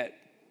believe that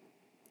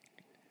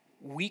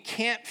we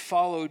can't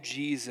follow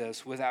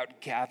Jesus without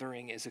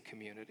gathering as a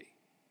community.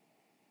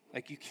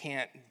 Like, you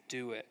can't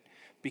do it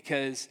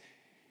because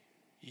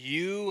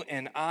you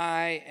and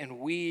I and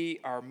we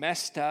are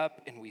messed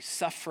up and we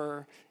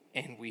suffer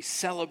and we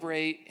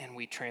celebrate and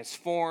we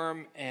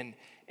transform and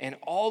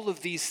all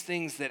of these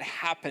things that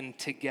happen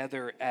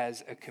together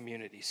as a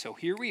community. So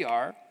here we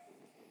are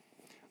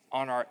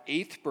on our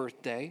 8th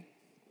birthday.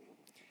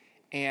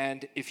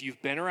 And if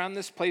you've been around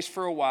this place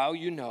for a while,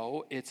 you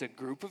know it's a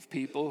group of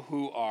people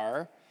who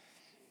are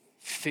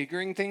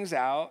figuring things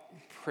out,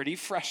 pretty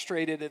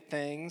frustrated at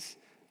things,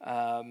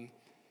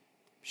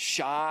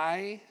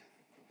 shy,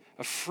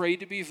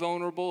 afraid to be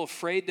vulnerable,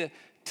 afraid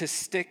to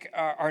stick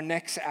our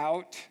necks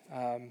out.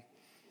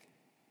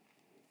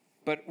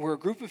 But we're a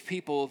group of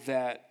people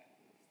that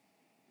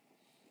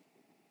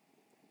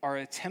are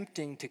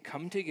attempting to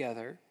come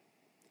together,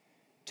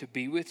 to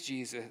be with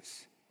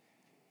Jesus,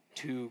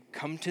 to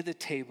come to the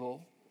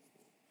table,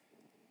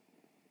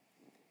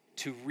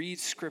 to read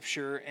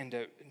Scripture and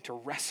to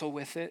wrestle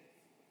with it,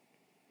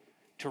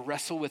 to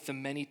wrestle with the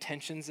many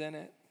tensions in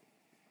it.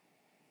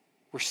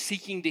 We're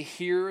seeking to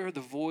hear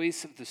the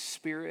voice of the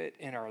Spirit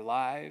in our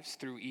lives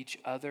through each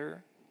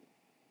other.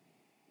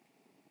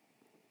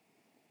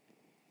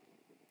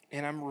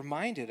 And I'm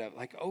reminded of,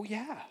 like, oh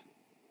yeah,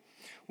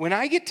 when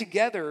I get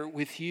together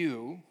with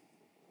you,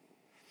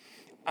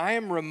 I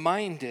am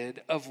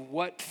reminded of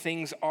what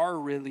things are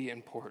really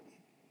important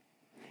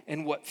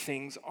and what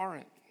things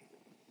aren't.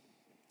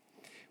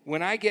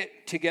 When I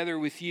get together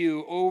with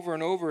you over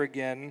and over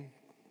again,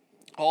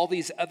 all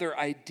these other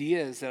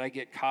ideas that I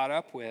get caught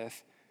up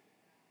with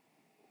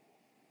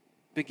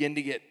begin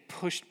to get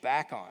pushed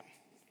back on.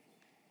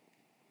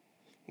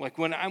 Like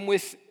when I'm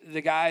with the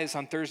guys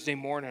on Thursday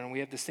morning, we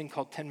have this thing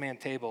called 10-man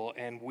table,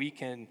 and we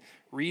can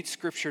read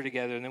Scripture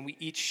together, and then we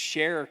each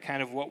share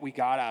kind of what we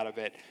got out of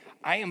it.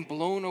 I am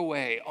blown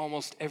away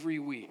almost every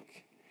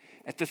week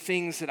at the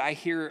things that I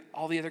hear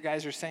all the other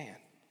guys are saying.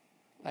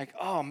 Like,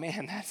 oh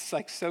man, that's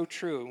like so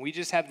true. And we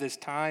just have this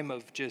time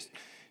of just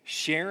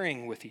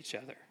sharing with each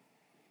other.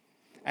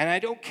 And I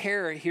don't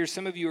care, here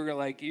some of you are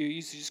like,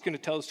 you're just going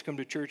to tell us to come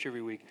to church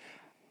every week.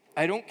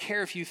 I don't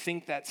care if you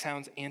think that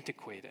sounds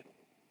antiquated.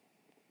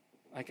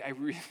 Like, I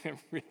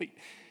really,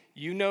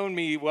 you know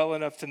me well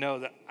enough to know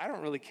that I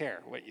don't really care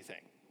what you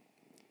think.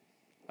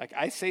 Like,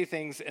 I say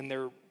things and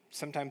they're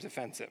sometimes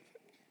offensive.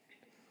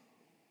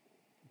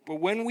 But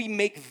when we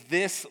make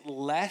this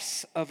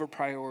less of a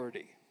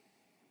priority,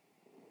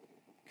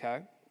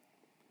 okay,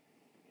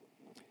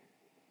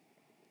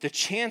 the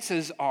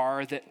chances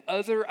are that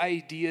other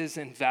ideas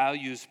and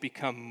values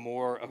become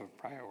more of a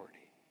priority.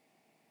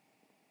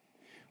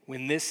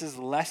 When this is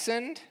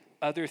lessened,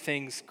 other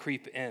things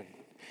creep in.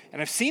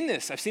 And I've seen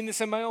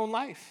this in my own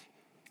life.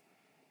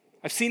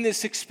 I've seen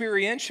this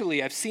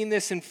experientially. I've seen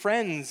this in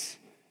friends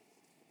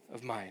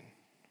of mine.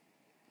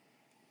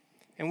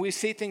 And we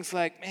say things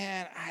like,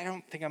 man, I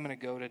don't think I'm going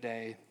to go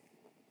today.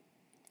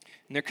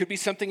 And there could be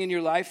something in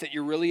your life that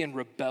you're really in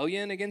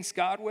rebellion against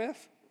God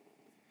with.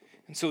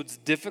 And so it's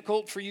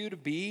difficult for you to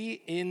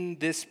be in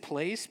this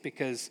place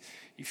because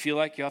you feel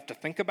like you have to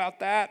think about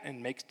that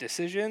and make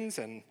decisions.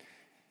 And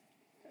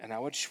I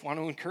would just want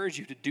to encourage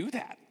you to do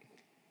that.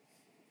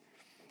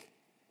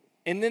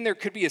 And then there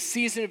could be a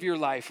season of your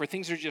life where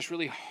things are just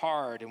really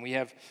hard and we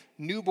have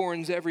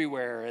newborns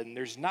everywhere and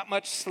there's not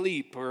much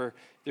sleep or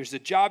there's a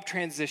job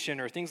transition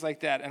or things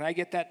like that. And I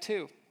get that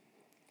too.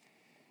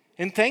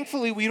 And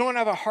thankfully, we don't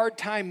have a hard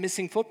time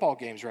missing football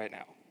games right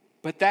now.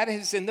 But that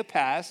has in the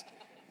past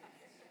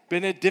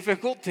been a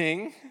difficult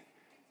thing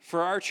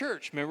for our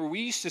church. Remember,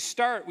 we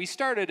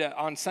started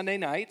on Sunday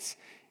nights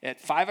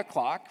at 5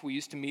 o'clock. We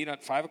used to meet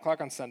at 5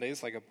 o'clock on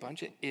Sundays like a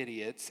bunch of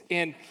idiots.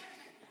 And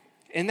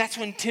that's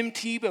when Tim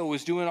Tebow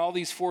was doing all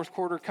these fourth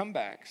quarter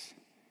comebacks.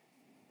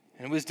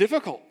 And it was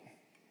difficult.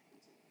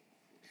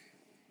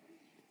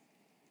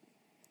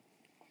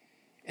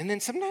 And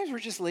then sometimes we're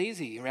just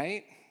lazy,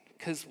 right?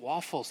 Because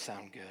waffles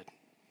sound good.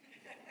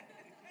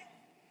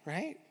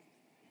 Right?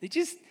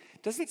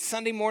 Doesn't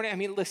Sunday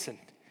morning,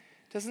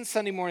 doesn't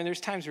Sunday morning,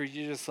 there's times where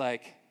you're just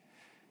like,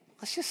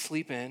 let's just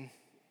sleep in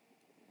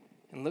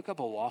and look up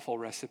a waffle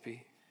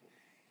recipe,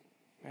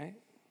 right?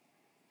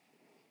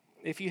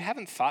 If you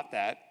haven't thought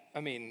that,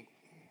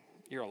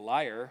 you're a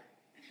liar.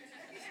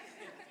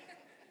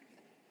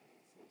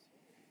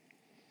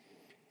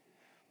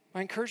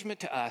 My encouragement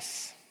to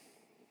us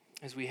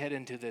as we head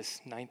into this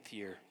 9th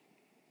year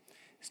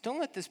is don't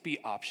let this be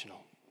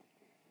optional.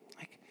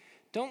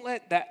 Don't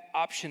let that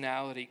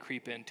optionality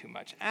creep in too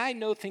much. I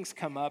know things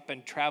come up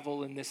and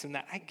travel and this and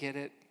that. I get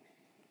it.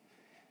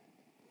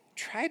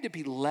 Try to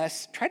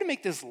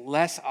make this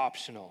less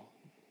optional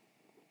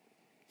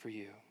for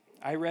you.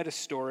 I read a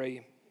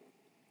story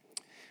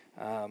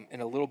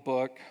in a little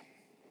book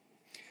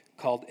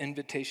called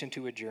Invitation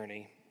to a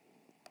Journey.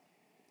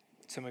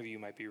 Some of you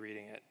might be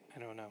reading it. I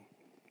don't know.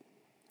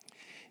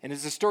 And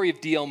it's the story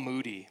of D.L.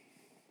 Moody,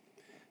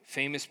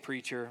 famous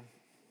preacher.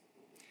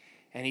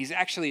 And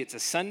it's a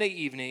Sunday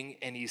evening,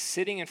 and he's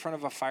sitting in front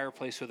of a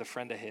fireplace with a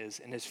friend of his,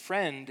 and his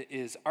friend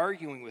is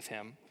arguing with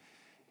him,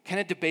 kind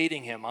of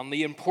debating him on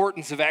the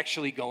importance of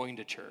actually going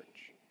to church.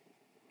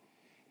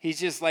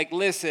 He's just like,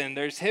 listen,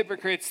 there's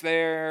hypocrites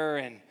there,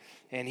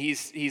 and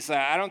he's like,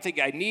 I don't think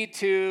I need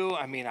to.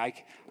 I mean,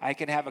 I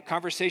can have a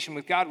conversation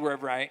with God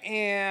wherever I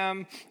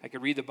am. I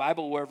could read the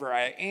Bible wherever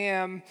I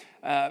am.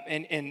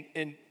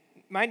 And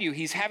mind you,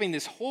 he's having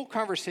this whole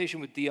conversation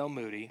with D.L.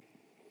 Moody,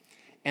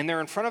 and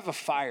they're in front of a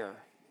fire,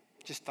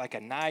 just like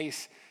a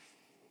nice,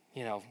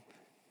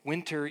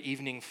 winter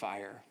evening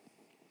fire.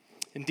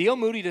 And D.L.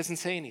 Moody doesn't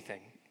say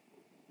anything.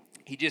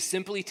 He just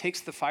simply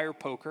takes the fire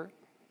poker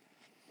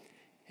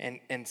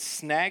and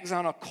snags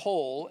on a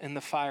coal in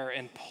the fire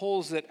and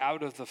pulls it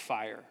out of the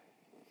fire.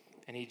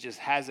 And he just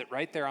has it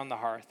right there on the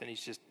hearth, and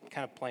he's just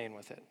kind of playing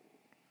with it.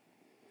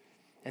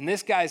 And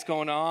this guy's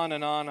going on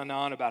and on and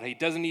on about how he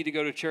doesn't need to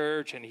go to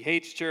church, and he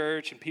hates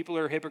church, and people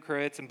are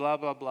hypocrites, and blah,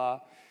 blah,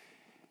 blah.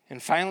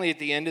 And finally, at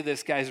the end of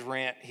this guy's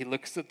rant, he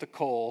looks at the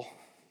coal,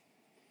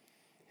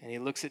 and he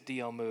looks at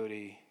D.L.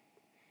 Moody,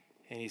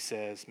 and he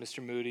says,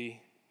 Mr.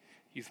 Moody,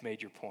 you've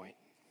made your point.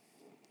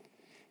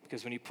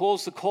 Because when he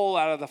pulls the coal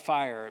out of the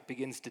fire, it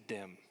begins to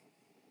dim.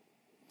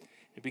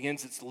 It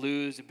begins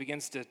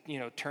to,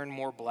 turn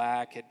more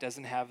black. It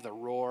doesn't have the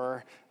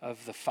roar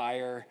of the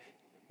fire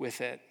with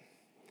it.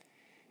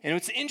 And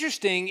what's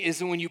interesting is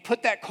that when you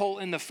put that coal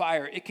in the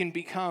fire, it can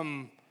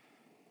become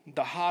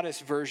the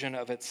hottest version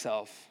of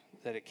itself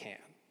that it can,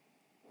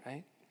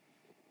 right?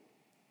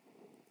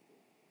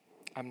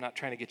 I'm not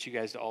trying to get you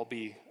guys to all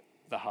be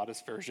the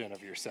hottest version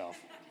of yourself.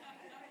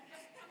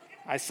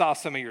 I saw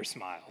some of your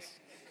smiles.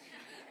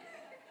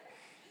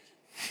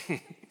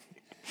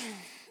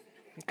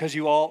 Because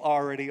you all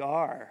already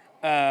are.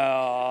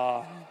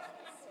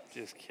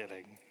 Just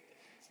kidding.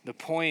 The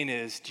point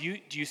is, do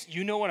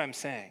you know what I'm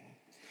saying?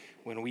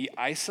 When we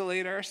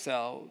isolate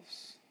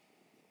ourselves,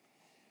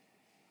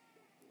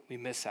 we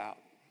miss out.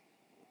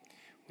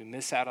 We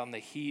miss out on the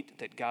heat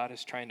that God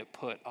is trying to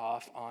put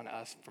off on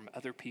us from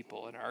other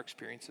people and our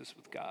experiences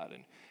with God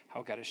and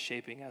how God is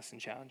shaping us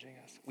and challenging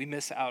us. We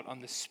miss out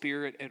on the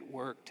Spirit at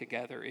work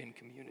together in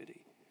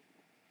community.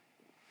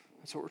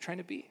 That's what we're trying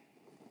to be.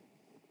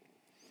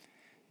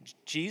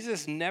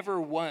 Jesus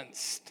never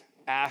once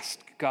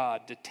asked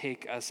God to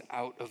take us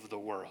out of the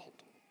world.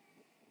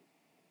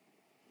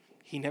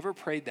 He never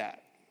prayed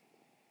that.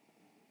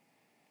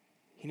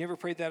 He never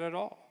prayed that at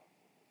all.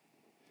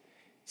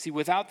 See,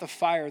 without the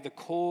fire, the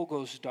coal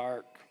goes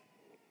dark.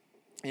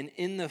 And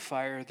in the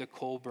fire, the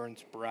coal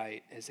burns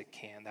bright as it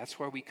can. That's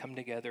why we come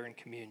together in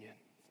communion.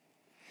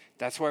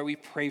 That's why we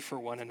pray for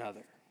one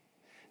another.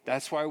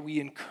 That's why we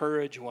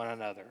encourage one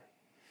another.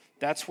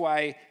 That's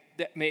why,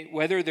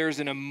 whether there's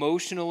an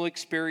emotional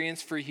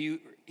experience for you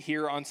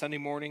here on Sunday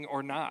morning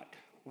or not,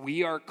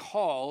 we are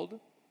called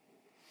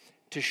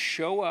to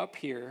show up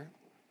here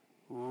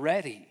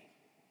ready.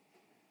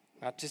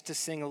 Not just to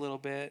sing a little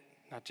bit,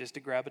 not just to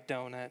grab a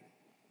donut.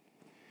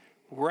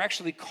 We're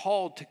actually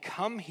called to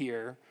come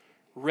here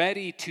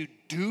ready to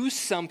do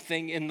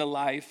something in the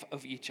life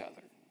of each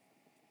other.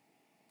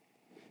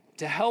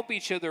 To help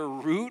each other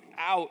root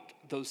out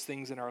those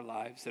things in our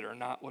lives that are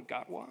not what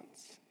God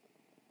wants.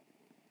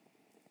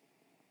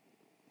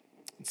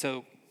 And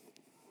so,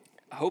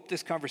 I hope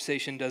this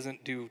conversation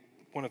doesn't do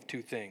one of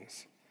two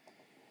things.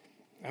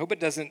 I hope it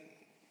doesn't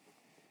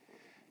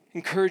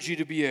encourage you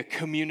to be a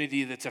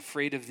community that's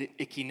afraid of the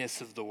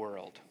ickiness of the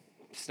world.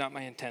 It's not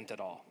my intent at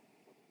all.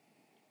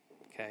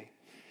 Okay?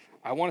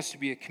 I want us to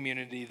be a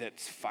community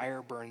that's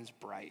fire burns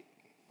bright.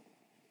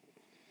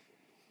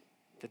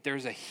 That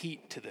there's a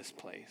heat to this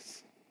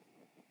place.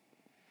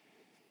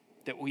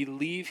 That we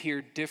leave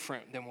here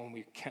different than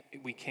when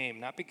we came.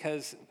 Not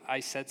because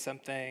I said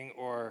something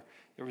or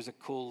there was a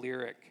cool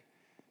lyric,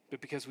 but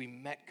because we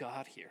met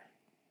God here.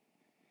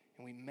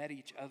 And we met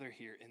each other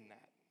here in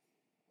that.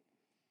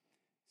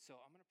 So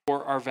I'm going to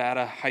for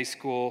Arvada High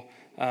School,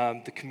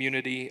 the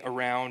community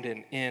around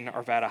and in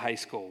Arvada High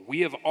School.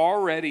 We have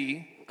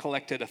already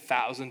collected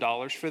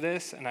 $1,000 for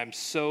this, and I'm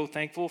so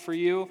thankful for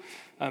you.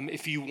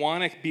 If you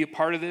want to be a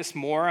part of this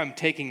more, I'm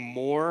taking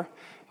more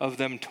of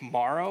them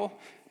tomorrow.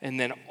 And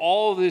then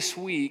all this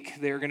week,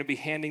 they're going to be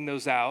handing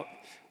those out.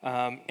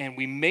 And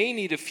we may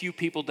need a few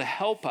people to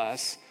help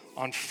us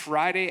on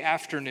Friday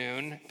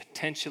afternoon,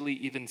 potentially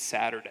even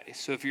Saturday.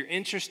 So if you're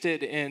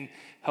interested in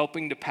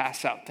helping to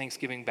pass out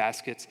Thanksgiving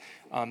baskets,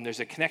 there's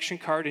a connection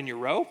card in your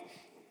row,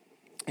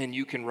 and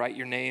you can write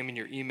your name and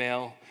your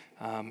email,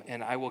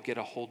 and I will get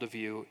a hold of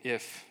you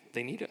if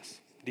they need us.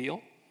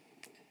 Deal?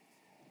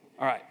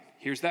 All right,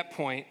 here's that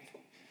point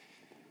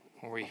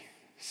where we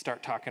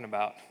start talking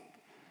about